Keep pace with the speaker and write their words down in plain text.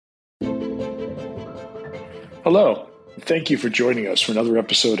Hello, and thank you for joining us for another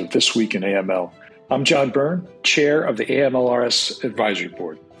episode of This Week in AML. I'm John Byrne, Chair of the AMLRS Advisory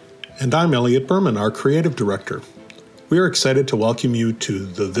Board. And I'm Elliot Berman, our Creative Director. We are excited to welcome you to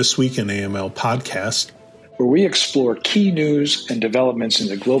the This Week in AML podcast, where we explore key news and developments in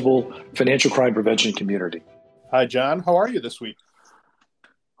the global financial crime prevention community. Hi, John. How are you this week?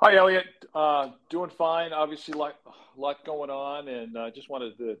 Hi, Elliot. Doing fine. Obviously, a lot going on, and just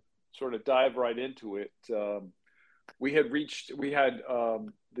wanted to sort of dive right into it. The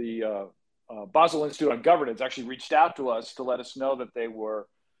Basel Institute on Governance actually reached out to us to let us know that they were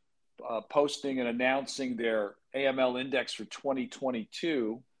posting and announcing their AML index for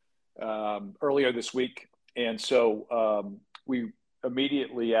 2022 earlier this week. And so we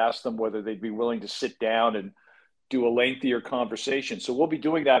immediately asked them whether they'd be willing to sit down and do a lengthier conversation. So we'll be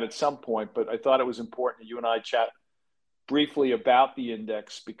doing that at some point, but I thought it was important that you and I chat briefly about the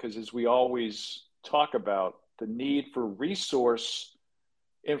index, because as we always talk about, the need for resource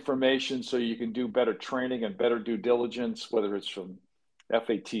information so you can do better training and better due diligence, whether it's from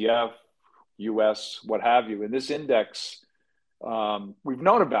FATF, US, what have you. And this index, we've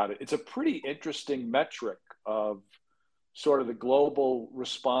known about it. It's a pretty interesting metric of sort of the global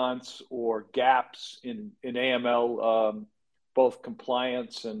response or gaps in AML, both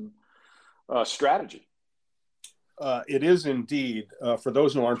compliance and strategy. It is indeed. For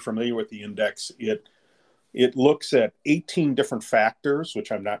those who aren't familiar with the index, it looks at 18 different factors, which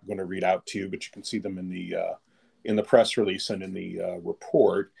I'm not going to read out to you, but you can see them in the press release and in the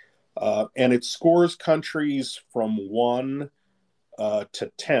report. And it scores countries from 1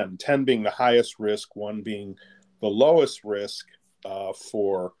 to 10, 10 being the highest risk, 1 being the lowest risk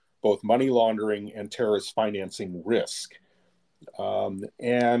for both money laundering and terrorist financing risk.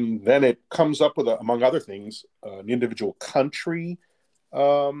 And then it comes up with, among other things, an individual country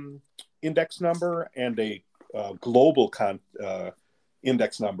index number and a global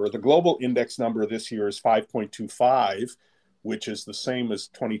index number. The global index number this year is 5.25, which is the same as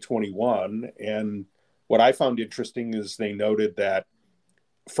 2021. And what I found interesting is they noted that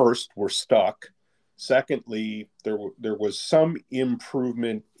first, we're stuck. Secondly, there was some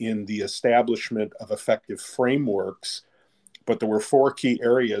improvement in the establishment of effective frameworks, but there were 4 key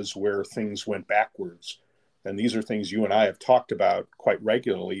areas where things went backwards. And these are things you and I have talked about quite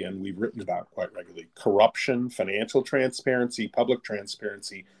regularly, and we've written about quite regularly: corruption, financial transparency, public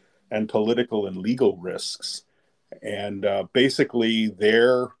transparency, and political and legal risks. And basically,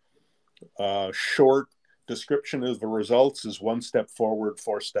 their short description of the results is 1 step forward,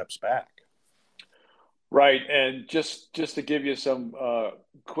 4 steps back. Right. And just to give you some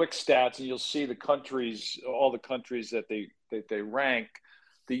quick stats, and you'll see the countries, all the countries that they rank.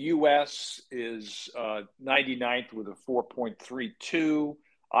 The U.S. is 99th with a 4.32.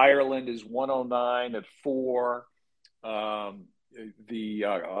 Ireland is 109 at 4.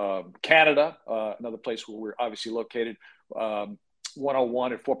 Canada, another place where we're obviously located,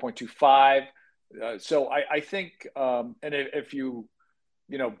 101 at 4.25. So I think, and if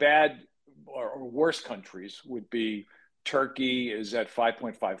bad or worse countries would be Turkey is at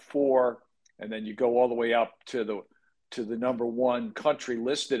 5.54, and then you go all the way up to the number 1 country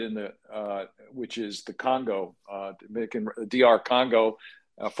listed in the which is the Congo, DR Congo,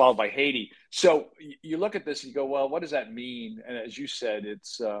 followed by Haiti. So you look at this and you go, well, what does that mean? And as you said,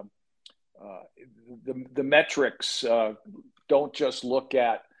 it's the metrics don't just look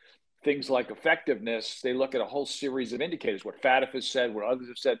at things like effectiveness. They look at a whole series of indicators, what FATF has said, what others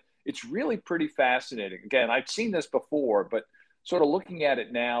have said. It's really pretty fascinating. Again, I've seen this before, but sort of looking at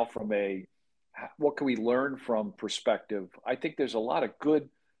it now from a what can we learn from perspective, I think there's a lot of good,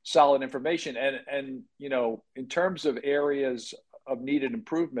 solid information. And in terms of areas of needed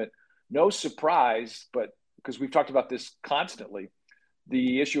improvement, no surprise, but because we've talked about this constantly,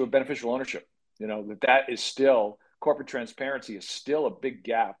 the issue of beneficial ownership, that is still, corporate transparency is still a big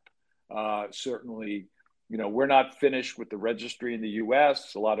gap. Certainly, we're not finished with the registry in the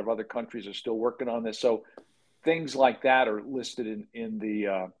U.S. A lot of other countries are still working on this. So things like that are listed in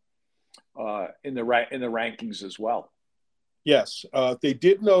the rankings as well. Yes, they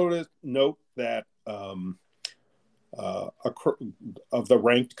did note that of the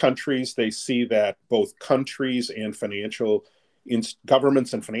ranked countries, they see that both countries and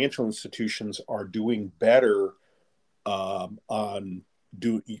governments and financial institutions are doing better on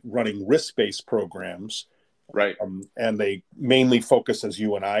running risk-based programs. Right. And they mainly focus, as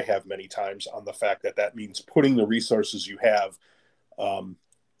you and I have many times, on the fact that means putting the resources you have,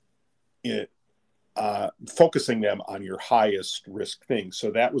 focusing them on your highest risk things.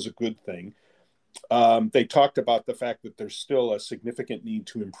 So that was a good thing. They talked about the fact that there's still a significant need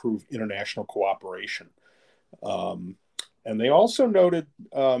to improve international cooperation. And they also noted,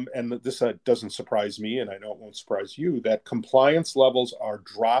 and this doesn't surprise me, and I know it won't surprise you, that compliance levels are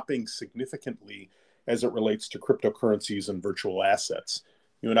dropping significantly as it relates to cryptocurrencies and virtual assets.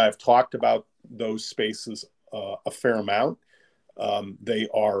 You and I have talked about those spaces a fair amount. They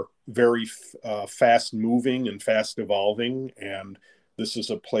are very fast moving and fast evolving, and this is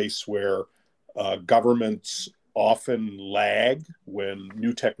a place where governments often lag when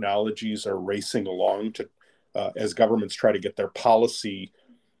new technologies are racing along to as governments try to get their policy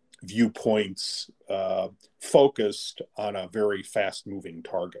viewpoints focused on a very fast-moving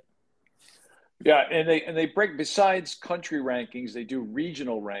target. Yeah, and they break, besides country rankings, they do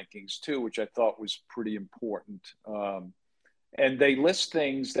regional rankings too, which I thought was pretty important. And they list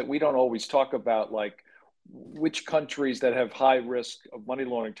things that we don't always talk about, like which countries that have high risk of money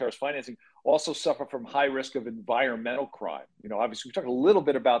laundering, terrorist financing, also suffer from high risk of environmental crime. Obviously, we talked a little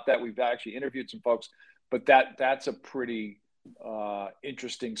bit about that. We've actually interviewed some folks, but that's a pretty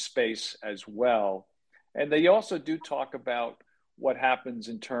interesting space as well. And they also do talk about what happens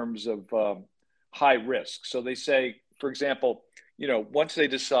in terms of high risk. So they say, for example, once they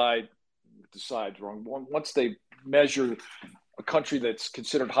once they measure a country that's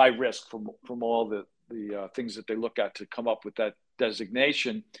considered high risk from all the things that they look at to come up with that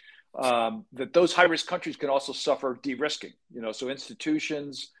designation, that those high risk countries can also suffer de-risking. So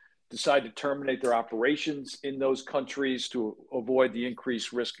institutions decide to terminate their operations in those countries to avoid the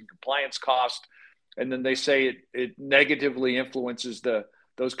increased risk and compliance cost. And then they say it negatively influences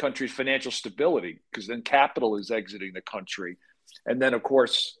those countries' financial stability, because then capital is exiting the country. And then, of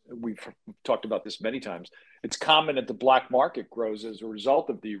course, we've talked about this many times, it's common that the black market grows as a result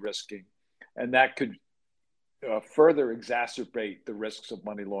of de-risking, and that could further exacerbate the risks of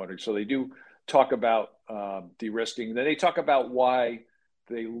money laundering. So they do talk about de-risking. Then they talk about why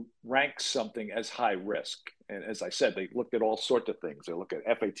they rank something as high risk. And as I said, they looked at all sorts of things. They look at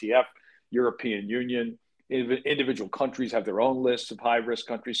FATF, European Union, individual countries have their own lists of high risk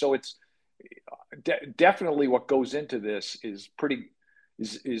countries. So it's definitely what goes into this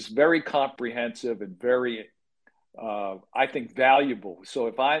is very comprehensive and very, I think, valuable. So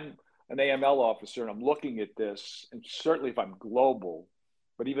if I'm an AML officer and I'm looking at this, and certainly if I'm global,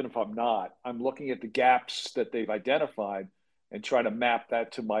 but even if I'm not, I'm looking at the gaps that they've identified and try to map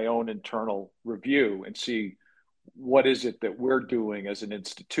that to my own internal review and see what is it that we're doing as an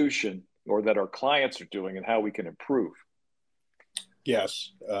institution or that our clients are doing and how we can improve.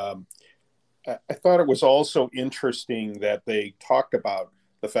 Yes. I thought it was also interesting that they talked about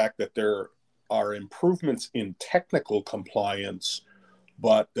the fact that there are improvements in technical compliance,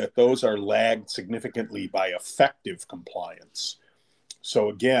 but that those are lagged significantly by effective compliance. So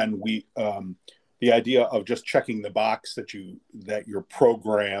again, the idea of just checking the box that your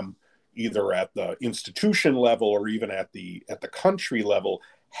program, either at the institution level or even at the country level,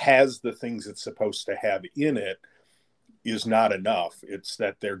 has the things it's supposed to have in it, is not enough. It's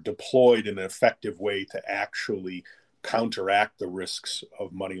that they're deployed in an effective way to actually counteract the risks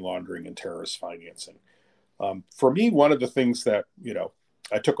of money laundering and terrorist financing. For me, one of the things that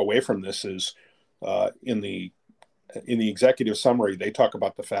I took away from this is in the executive summary, they talk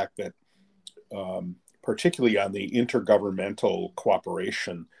about the fact that particularly on the intergovernmental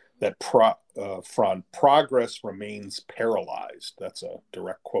cooperation, that progress remains paralyzed. That's a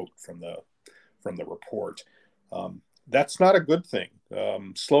direct quote from the report. That's not a good thing.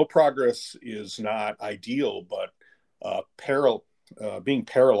 Slow progress is not ideal, but being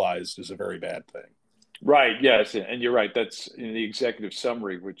paralyzed is a very bad thing. Right. Yes, and you're right. That's in the executive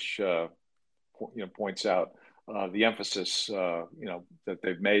summary, which points out the emphasis that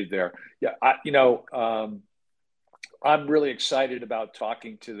they've made there. Yeah, I'm really excited about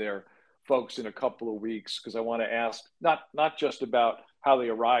talking to their folks in a couple of weeks, because I want to ask not just about how they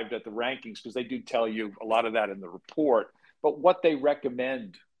arrived at the rankings, because they do tell you a lot of that in the report, but what they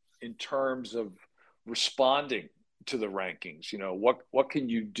recommend in terms of responding to the rankings. What can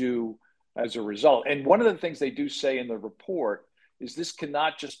you do as a result? And one of the things they do say in the report is this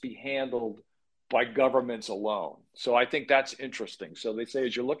cannot just be handled by governments alone. So I think that's interesting. So they say,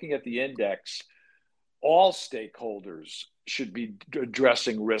 as you're looking at the index, all stakeholders should be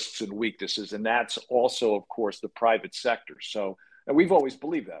addressing risks and weaknesses. And that's also, of course, the private sector. So, and we've always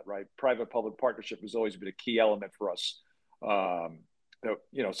believed that, right? Private-public partnership has always been a key element for us.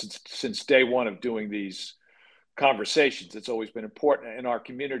 Since day one of doing these conversations, it's always been important, and our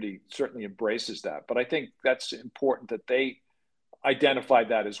community certainly embraces that. But I think that's important that they identify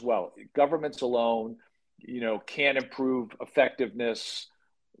that as well. Governments alone, can't improve effectiveness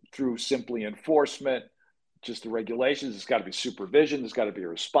through simply enforcement, just the regulations. There's got to be supervision. There's got to be a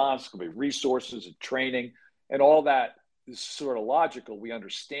response. There's got to be resources and training. And all that is sort of logical. We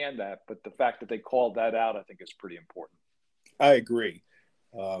understand that, but the fact that they called that out, I think, is pretty important. I agree.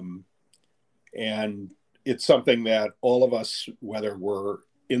 And it's something that all of us, whether we're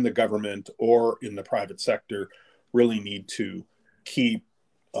in the government or in the private sector, really need to keep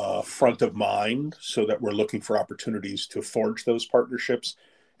front of mind so that we're looking for opportunities to forge those partnerships,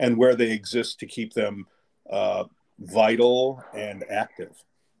 and where they exist to keep them vital and active.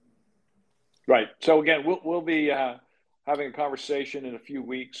 Right. So again, we'll be having a conversation in a few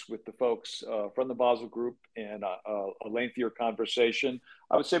weeks with the folks from the Basel Group, and a lengthier conversation.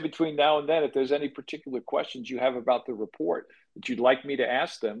 I would say between now and then, if there's any particular questions you have about the report that you'd like me to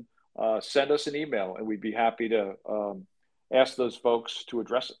ask them, send us an email, and we'd be happy to ask those folks to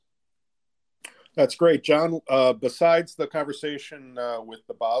address it. That's great, John. Besides the conversation with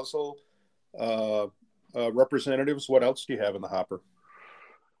the Basel representatives, what else do you have in the hopper?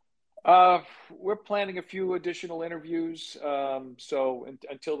 We're planning a few additional interviews. So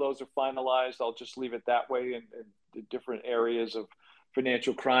until those are finalized, I'll just leave it that way, in the different areas of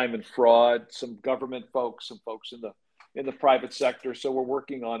financial crime and fraud, some government folks, some folks in the private sector. So we're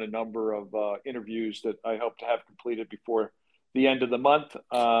working on a number of interviews that I hope to have completed before the end of the month.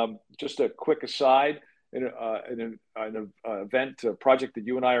 Just a quick aside, an event, a project that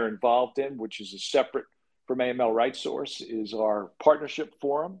you and I are involved in, which is a separate from AML RightSource, is our partnership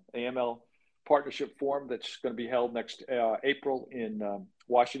forum, AML Partnership Forum, that's going to be held next April in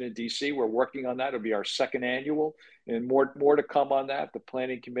Washington, D.C. We're working on that. It'll be our second annual, and more to come on that. The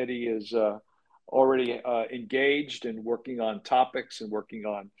planning committee is already engaged and working on topics and working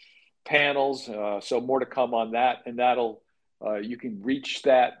on panels. So more to come on that, and that'll you can reach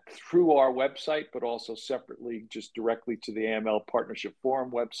that through our website, but also separately, just directly to the AML Partnership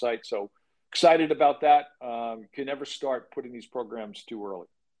Forum website. So excited about that. Can never start putting these programs too early.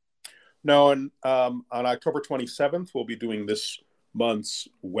 No, and on October 27th, we'll be doing this month's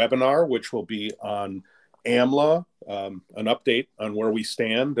webinar, which will be on AMLA, an update on where we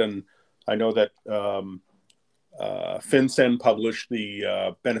stand. And I know that FinCEN published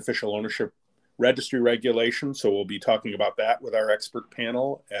the beneficial ownership registry regulation, so we'll be talking about that with our expert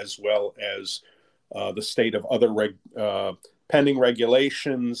panel, as well as the state of other pending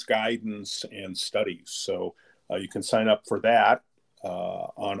regulations, guidance, and studies. So you can sign up for that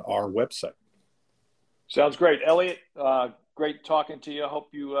on our website. Sounds great. Elliot, great talking to you. I hope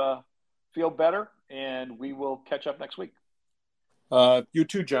you feel better, and we will catch up next week. You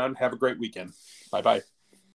too, John. Have a great weekend. Bye-bye.